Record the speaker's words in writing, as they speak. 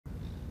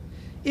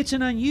It's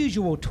an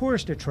unusual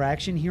tourist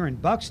attraction here in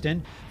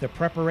Buxton, the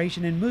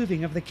preparation and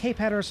moving of the Cape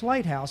Hatteras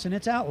Lighthouse and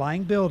its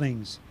outlying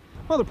buildings.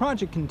 Well, the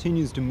project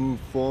continues to move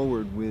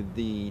forward with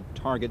the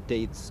target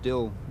date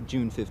still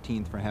June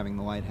 15th for having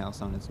the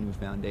lighthouse on its new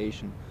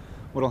foundation.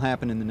 What will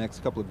happen in the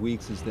next couple of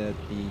weeks is that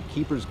the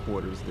keepers'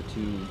 quarters, the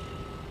two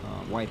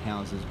White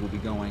Houses, will be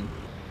going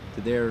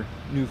to their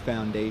new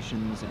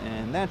foundations,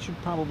 and that should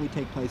probably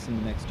take place in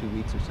the next 2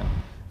 weeks or so.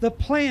 The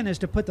plan is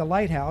to put the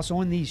lighthouse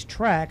on these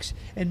tracks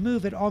and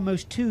move it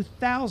almost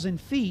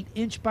 2,000 feet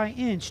inch by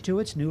inch to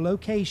its new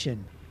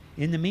location.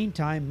 In the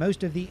meantime,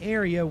 most of the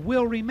area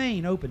will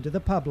remain open to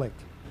the public.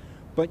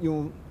 But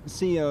you'll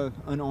see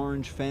an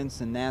orange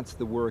fence, and that's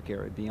the work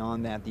area.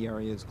 Beyond that, the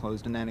area is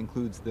closed, and that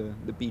includes the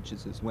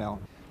beaches as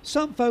well.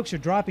 Some folks are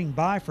dropping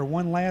by for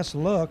one last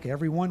look,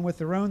 everyone with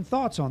their own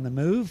thoughts on the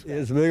move.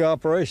 It's a big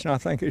operation. I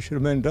think it should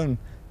have been done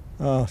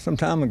some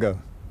time ago.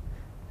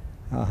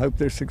 I hope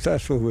they're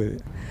successful with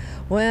it.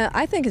 Well,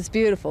 I think it's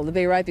beautiful to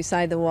be right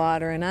beside the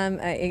water, and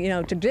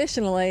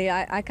traditionally,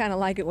 I kind of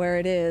like it where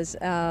it is.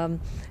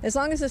 As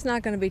long as it's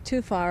not going to be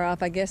too far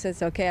off, I guess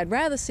it's okay. I'd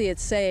rather see it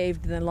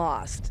saved than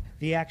lost.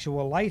 The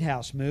actual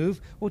lighthouse move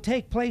will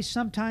take place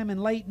sometime in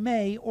late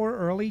May or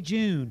early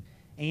June,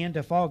 and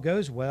if all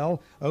goes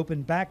well,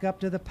 open back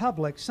up to the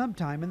public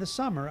sometime in the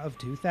summer of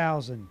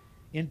 2000.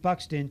 In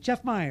Buxton,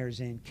 Jeff Myers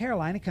in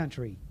Carolina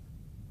Country.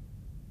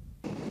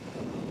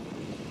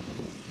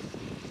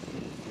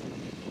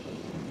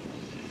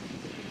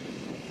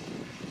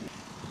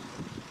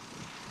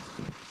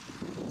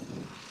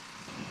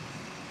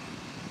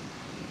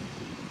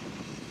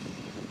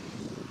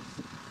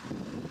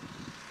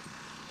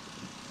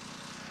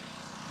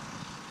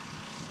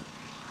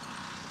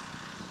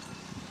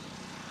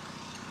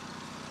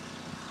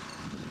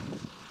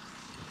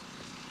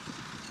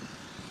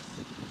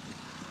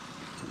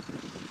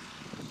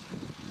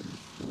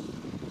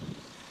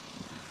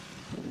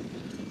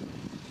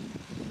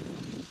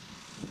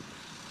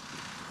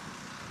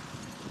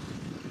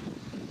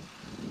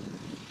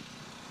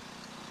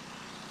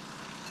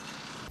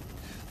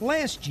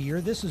 Last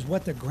year, this is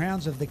what the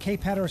grounds of the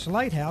Cape Hatteras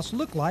Lighthouse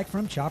looked like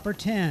from Chopper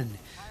 10.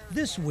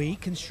 This week,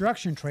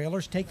 construction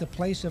trailers take the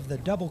place of the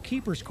double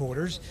keepers'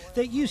 quarters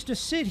that used to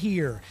sit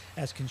here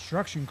as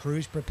construction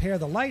crews prepare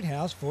the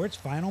lighthouse for its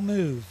final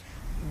move.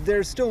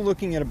 They're still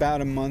looking at about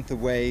a month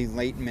away,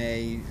 late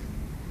May,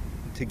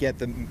 to get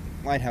the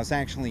lighthouse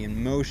actually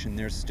in motion.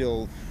 They're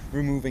still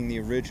removing the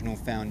original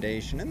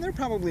foundation, and they're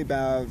probably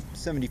about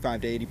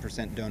 75 to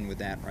 80% done with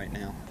that right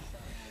now.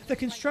 The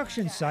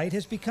construction site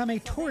has become a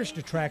tourist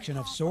attraction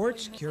of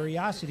sorts,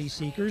 curiosity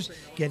seekers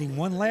getting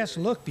one last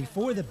look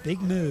before the big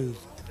move.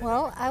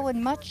 Well, I would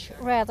much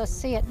rather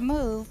see it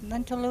move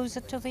than to lose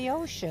it to the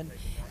ocean.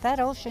 That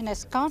ocean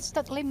is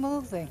constantly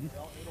moving,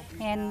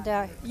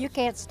 and you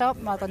can't stop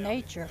Mother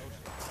Nature.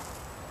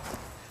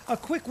 A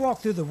quick walk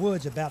through the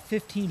woods about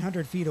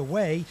 1,500 feet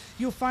away,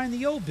 you'll find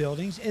the old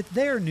buildings at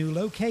their new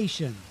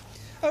location.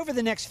 Over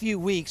the next few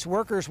weeks,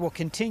 workers will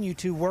continue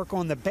to work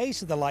on the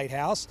base of the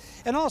lighthouse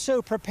and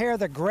also prepare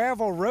the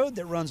gravel road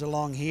that runs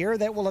along here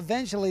that will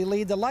eventually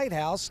lead the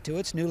lighthouse to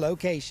its new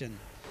location.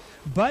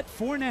 But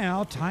for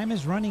now, time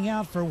is running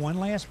out for one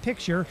last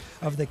picture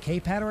of the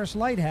Cape Hatteras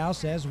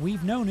Lighthouse as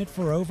we've known it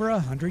for over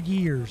 100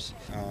 years.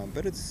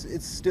 But it's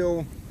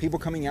still people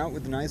coming out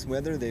with the nice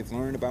weather. They've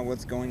learned about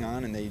what's going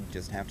on, and they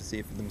just have to see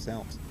it for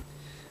themselves.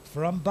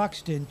 From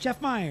Buxton,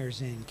 Jeff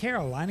Myers in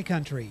Carolina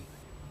Country.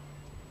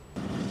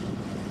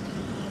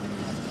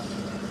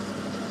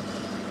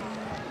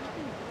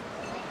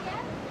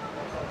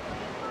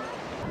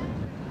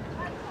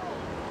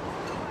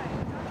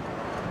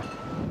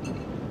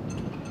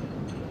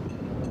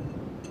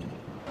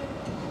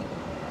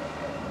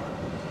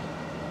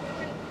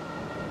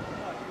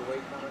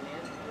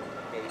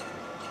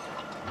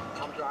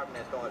 I'm driving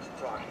that Dodge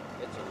truck.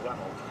 It's a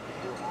rental.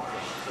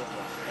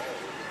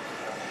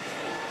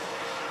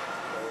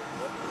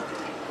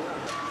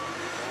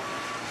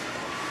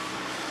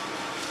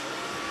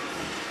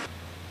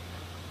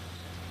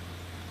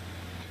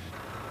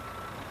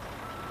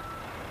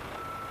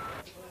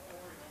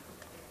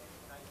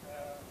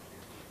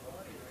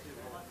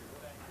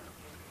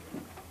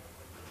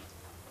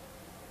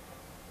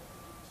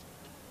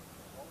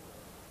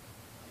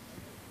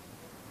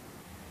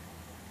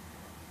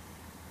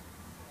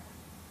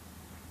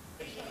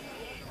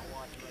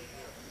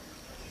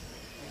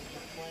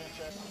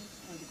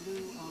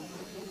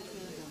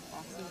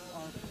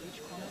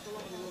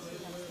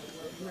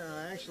 No,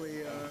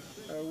 actually,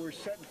 we're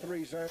setting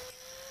 3 zones.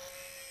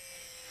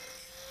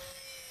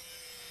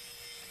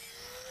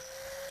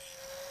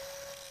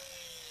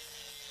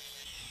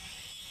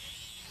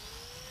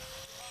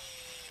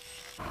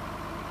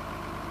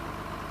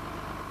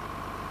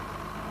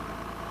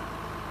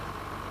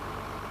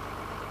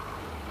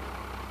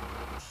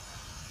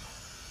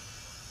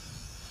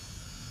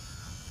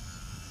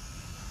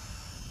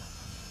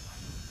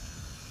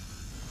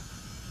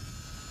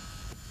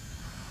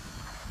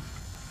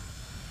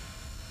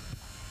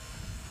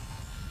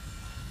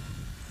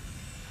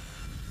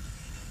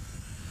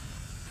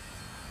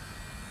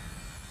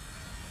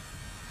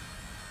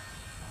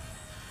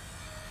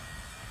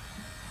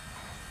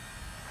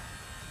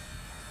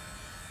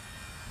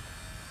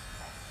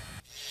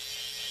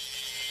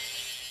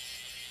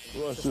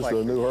 Well, it's just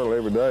a new hurdle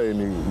every day,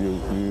 and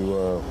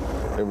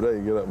every day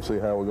you get up and see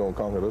how we're going to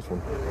conquer this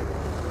one.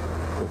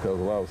 Because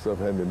a lot of stuff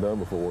hadn't been done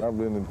before. I've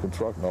been in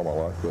construction all my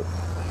life,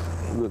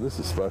 but this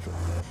is special.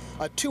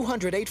 A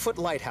 208-foot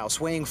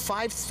lighthouse weighing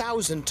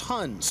 5,000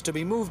 tons to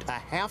be moved a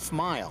half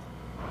mile.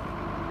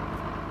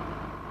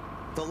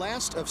 The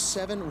last of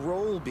 7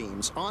 roll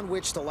beams on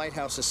which the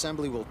lighthouse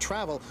assembly will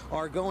travel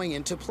are going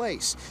into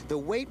place. The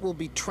weight will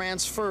be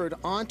transferred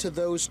onto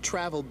those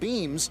travel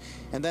beams,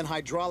 and then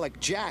hydraulic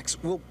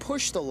jacks will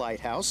push the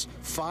lighthouse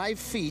 5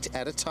 feet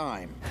at a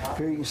time.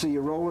 Here you can see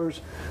your rollers.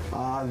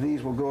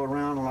 These will go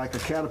around like a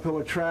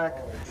caterpillar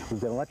track. We've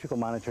got an electrical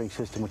monitoring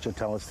system which will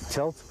tell us the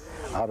tilt,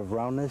 out of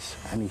roundness,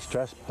 any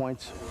stress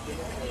points,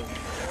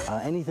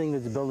 anything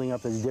that's building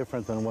up is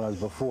different than what was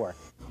before.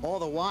 All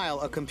the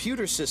while, a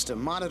computer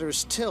system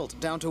monitors tilt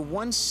down to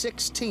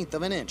 1/16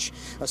 of an inch.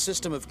 A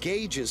system of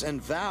gauges and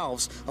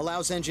valves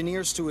allows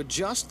engineers to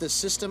adjust the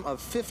system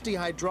of 50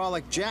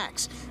 hydraulic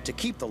jacks to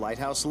keep the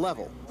lighthouse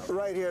level.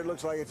 Right here it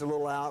looks like it's a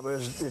little out, but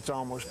it's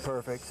almost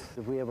perfect.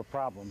 If we have a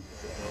problem,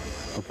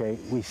 okay,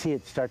 we see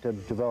it start to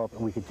develop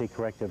and we can take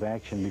corrective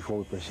action before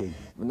we proceed.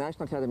 The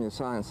National Academy of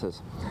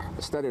Sciences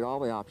studied all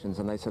the options,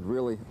 and they said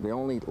really the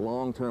only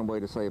long-term way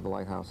to save the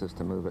lighthouse is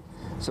to move it.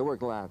 So we're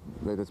glad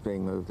that it's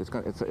being moved.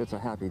 It's a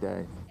happy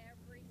day.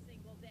 Every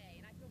single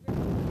day. And I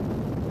feel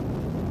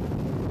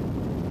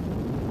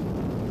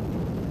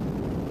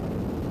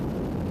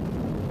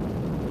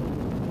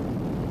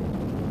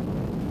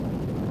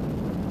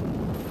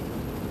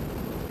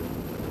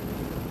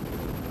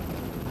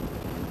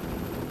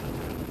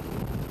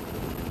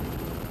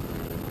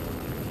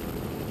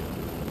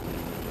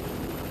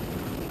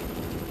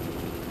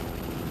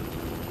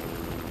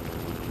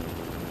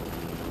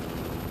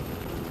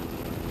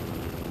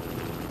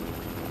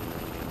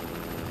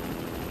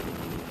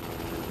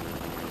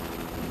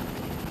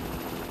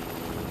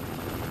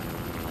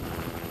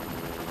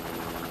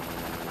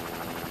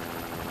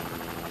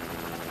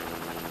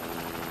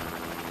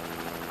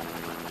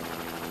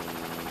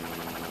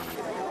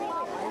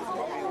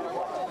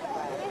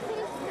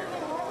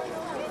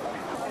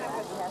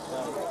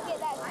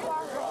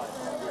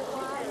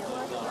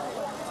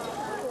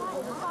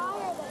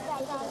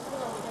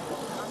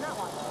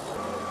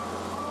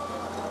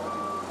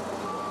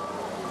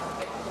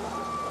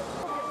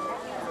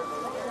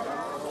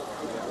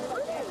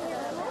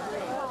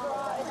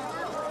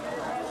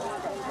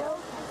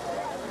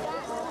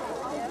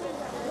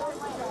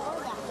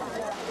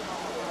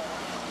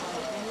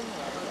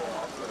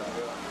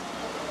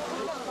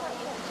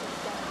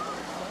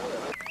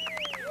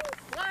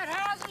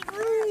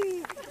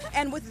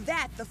And with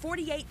that, the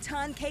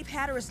 48-ton Cape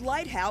Hatteras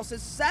Lighthouse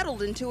is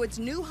settled into its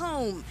new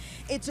home.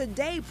 It's a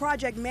day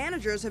project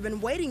managers have been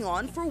waiting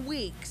on for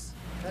weeks.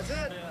 That's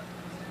it.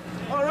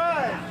 All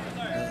right.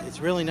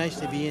 It's really nice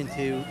to be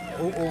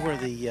over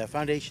the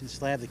foundation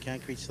slab, the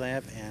concrete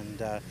slab, and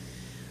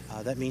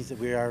that means that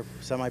we are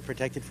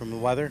semi-protected from the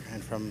weather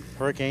and from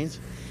hurricanes.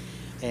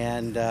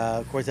 And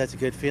of course, that's a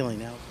good feeling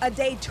now. A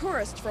day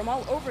tourists from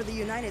all over the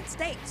United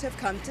States have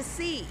come to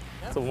see.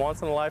 It's a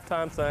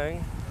once-in-a-lifetime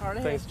thing. Part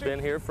of Thing's history. been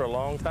here for a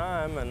long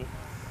time, and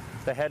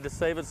they had to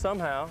save it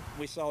somehow.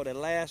 We saw the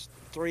last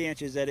 3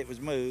 inches that it was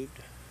moved,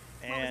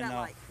 and was that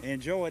like?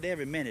 enjoyed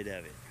every minute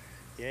of it.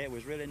 Yeah, it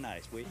was really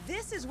nice.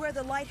 This is where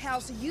the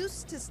lighthouse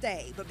used to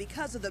stay, but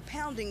because of the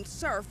pounding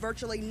surf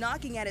virtually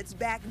knocking at its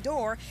back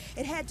door,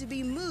 it had to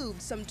be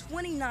moved some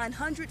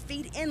 2,900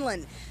 feet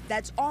inland.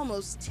 That's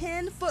almost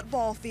 10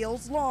 football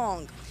fields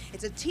long.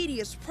 It's a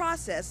tedious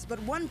process, but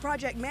one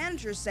project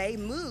manager say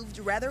moved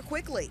rather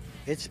quickly.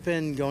 It's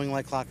been going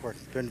like clockwork.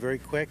 It's been very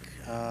quick.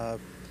 Of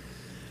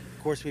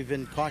course, we've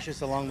been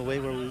cautious along the way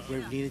where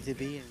we needed to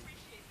be.